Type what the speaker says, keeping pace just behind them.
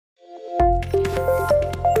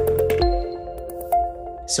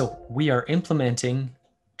So we are implementing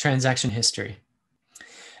transaction history.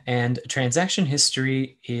 And transaction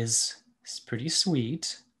history is pretty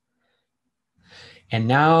sweet. And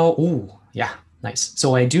now, ooh, yeah, nice.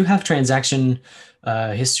 So I do have transaction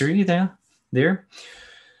history there.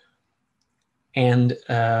 And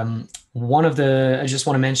one of the, I just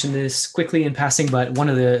want to mention this quickly in passing, but one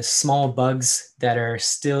of the small bugs that are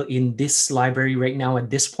still in this library right now at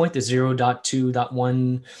this point, the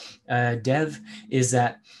 0.2.1 dev, is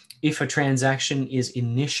that if a transaction is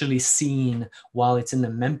initially seen while it's in the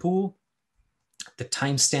mempool, the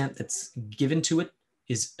timestamp that's given to it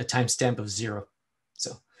is a timestamp of 0.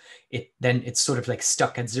 So then it's sort of like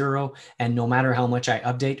stuck at 0, and no matter how much I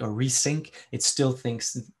update or resync, it still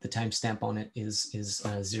thinks the timestamp on it is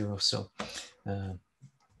 0. So,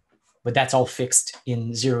 but that's all fixed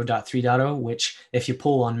in 0.3.0, which if you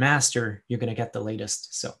pull on master, you're going to get the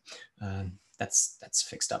latest. So that's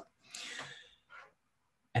fixed up.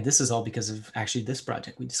 And this is all because of actually this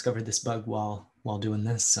project. We discovered this bug while doing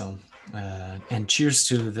this. So, and cheers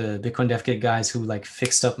to the Bitcoin Dev Kit guys who like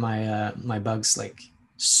fixed up my my bugs like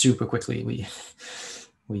super quickly. We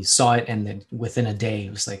saw it, and then within a day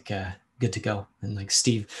it was like good to go. And like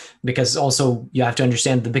Steve, because also you have to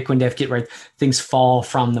understand the Bitcoin Dev Kit, right? Things fall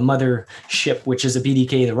from the mothership, which is a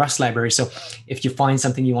BDK, the Rust library. So if you find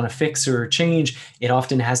something you want to fix or change, it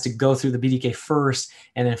often has to go through the BDK first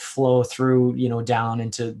and then flow through, down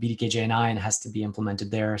into BDK JNI, and has to be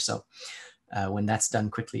implemented there. So when that's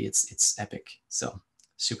done quickly, it's epic. So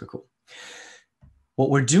super cool.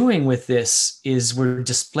 What we're doing with this is we're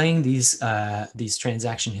displaying these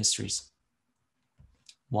transaction histories.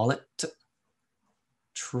 Wallet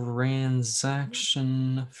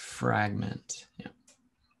transaction fragment. Yeah.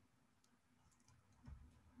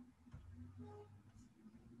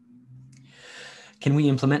 Can we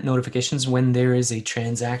implement notifications when there is a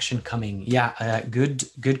transaction coming? Yeah,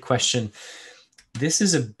 good question. This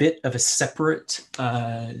is a bit of a separate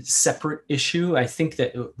issue. I think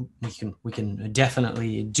that we can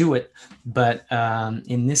definitely do it, but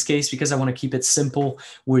in this case, because I want to keep it simple,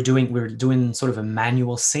 we're doing sort of a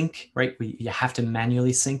manual sync, right? You have to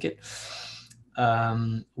manually sync it.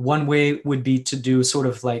 One way would be to do sort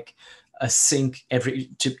of like a sync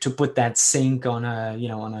to put that sync on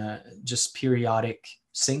a just periodic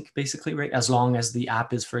sync, basically, right? As long as the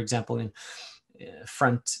app is, for example, in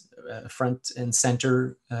front and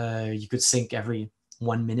center, you could sync every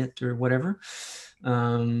 1 minute or whatever.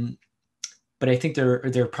 But I think there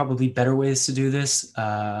are probably better ways to do this,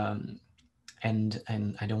 and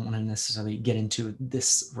I don't want to necessarily get into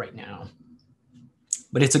this right now.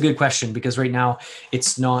 But it's a good question, because right now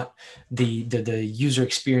it's not the user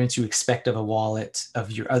experience you expect of a wallet,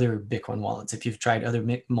 of your other Bitcoin wallets. If you've tried other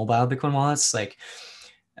mobile Bitcoin wallets, like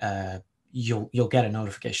you'll get a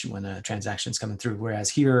notification when a transaction is coming through. Whereas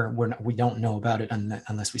here we don't know about it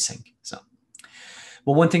unless we sync. So,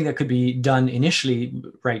 well, one thing that could be done initially,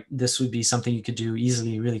 right? This would be something you could do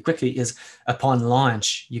easily, really quickly, is upon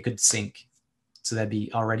launch you could sync. So that'd be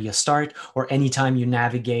already a start, or anytime you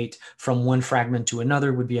navigate from one fragment to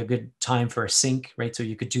another would be a good time for a sync, right? So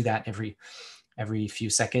you could do that every few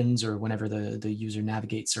seconds, or whenever the user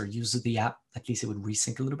navigates or uses the app, at least it would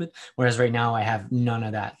resync a little bit. Whereas right now I have none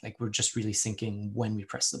of that. Like, we're just really syncing when we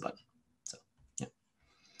press the button. So yeah.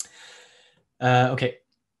 Okay.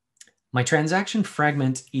 My transaction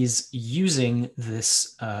fragment is using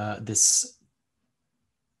this,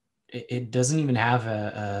 it doesn't even have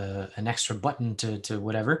an extra button to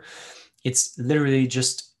whatever. It's literally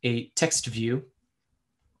just a text view.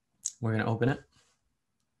 We're going to open it.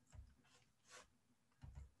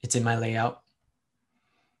 It's in my layout,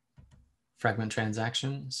 fragment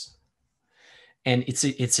transactions, and it's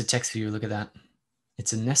a text view. Look at that.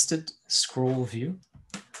 It's a nested scroll view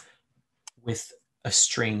with a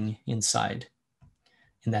string inside,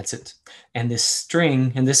 and that's it. And this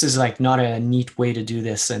string, and this is like not a neat way to do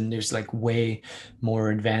this, and there's like way more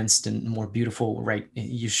advanced and more beautiful, right?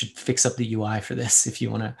 You should fix up the UI for this if you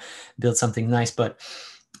want to build something nice. But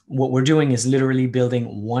what we're doing is literally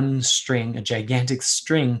building one string, a gigantic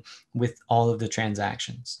string with all of the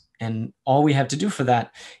transactions. And all we have to do for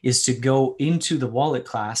that is to go into the wallet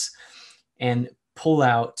class and pull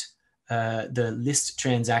out the list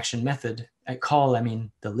transaction method.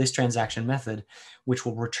 The list transaction method, which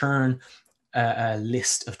will return a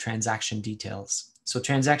list of transaction details. So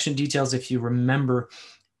transaction details, if you remember,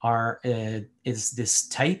 is this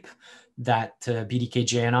type that BDK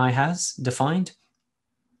JNI has defined.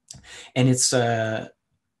 And it's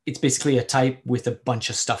basically a type with a bunch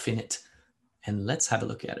of stuff in it. And let's have a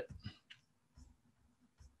look at it.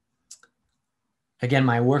 Again,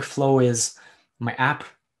 my workflow is my app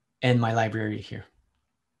and my library here.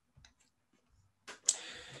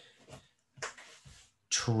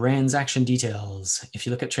 transaction details. If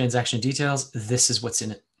you look at transaction details, this is what's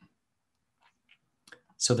in it.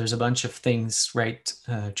 So there's a bunch of things, right?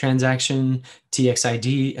 Transaction,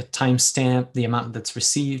 TXID, a timestamp, the amount that's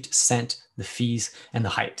received, sent, the fees, and the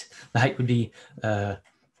height. The height would be the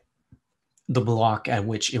block at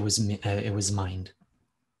which it was mined.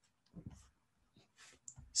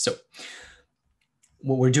 So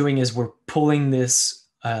what we're doing is we're pulling this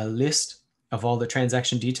list of all the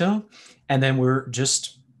transaction detail, and then we're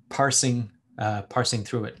just parsing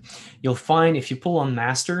through it. You'll find if you pull on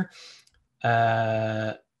master,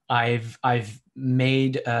 I've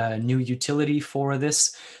made a new utility for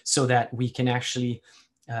this so that we can actually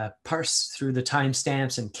parse through the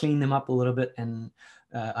timestamps and clean them up a little bit. And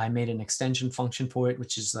I made an extension function for it,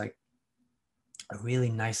 which is like a really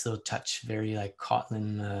nice little touch, very like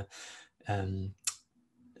Kotlin,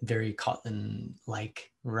 very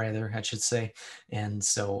Kotlin-like, rather, I should say. And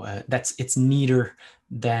so it's neater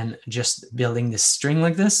than just building this string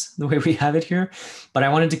like this, the way we have it here. But I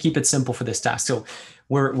wanted to keep it simple for this task. So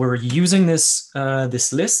we're using this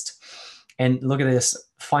this list, and look at this.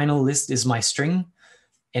 Final list is my string,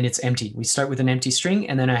 and it's empty. We start with an empty string,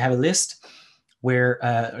 and then I have a list where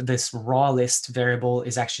this raw list variable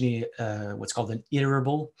is actually what's called an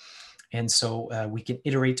iterable. And so we can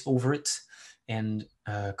iterate over it, and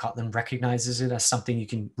Kotlin recognizes it as something you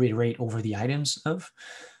can reiterate over the items of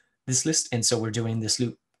this list. And so we're doing this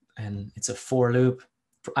loop, and it's a for loop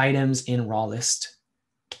for items in raw list.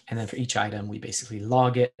 And then for each item, we basically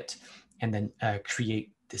log it and then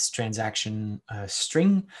create this transaction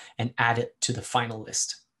string and add it to the final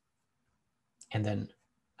list. And then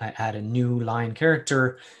I add a new line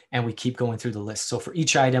character, and we keep going through the list. So for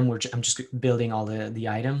each item, I'm just building all the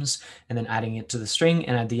items and then adding it to the string.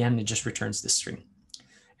 And at the end, it just returns this string.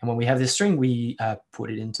 And when we have this string, we put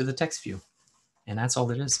it into the text view. And that's all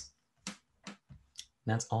it is.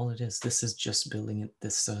 That's all it is. This is just building it,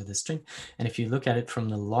 this string. And if you look at it from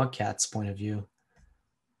the logcat's point of view,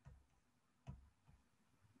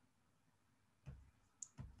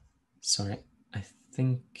 sorry, I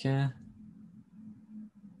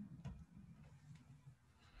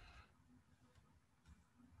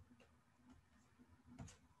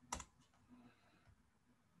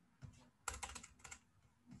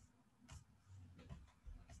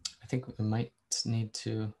think we might need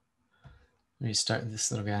to restart this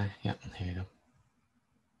little guy. Yeah, here you go.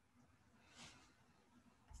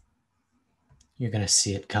 You're going to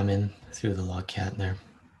see it come in through the logcat there.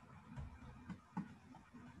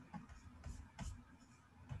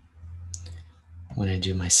 When I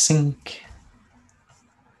do my sync,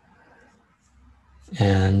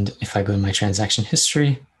 and if I go to my transaction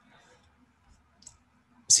history,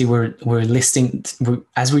 see we're listing,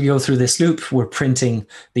 as we go through this loop, we're printing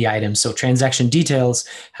the items. So transaction details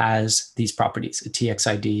has these properties: a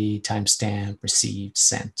TXID, timestamp, received,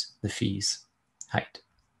 sent, the fees, height,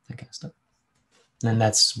 that kind of stuff. And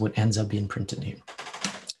that's what ends up being printed here.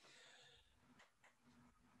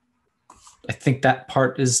 I think that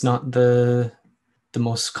part is not the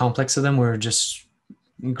most complex of them. We're just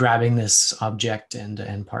grabbing this object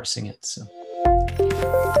and parsing it. So.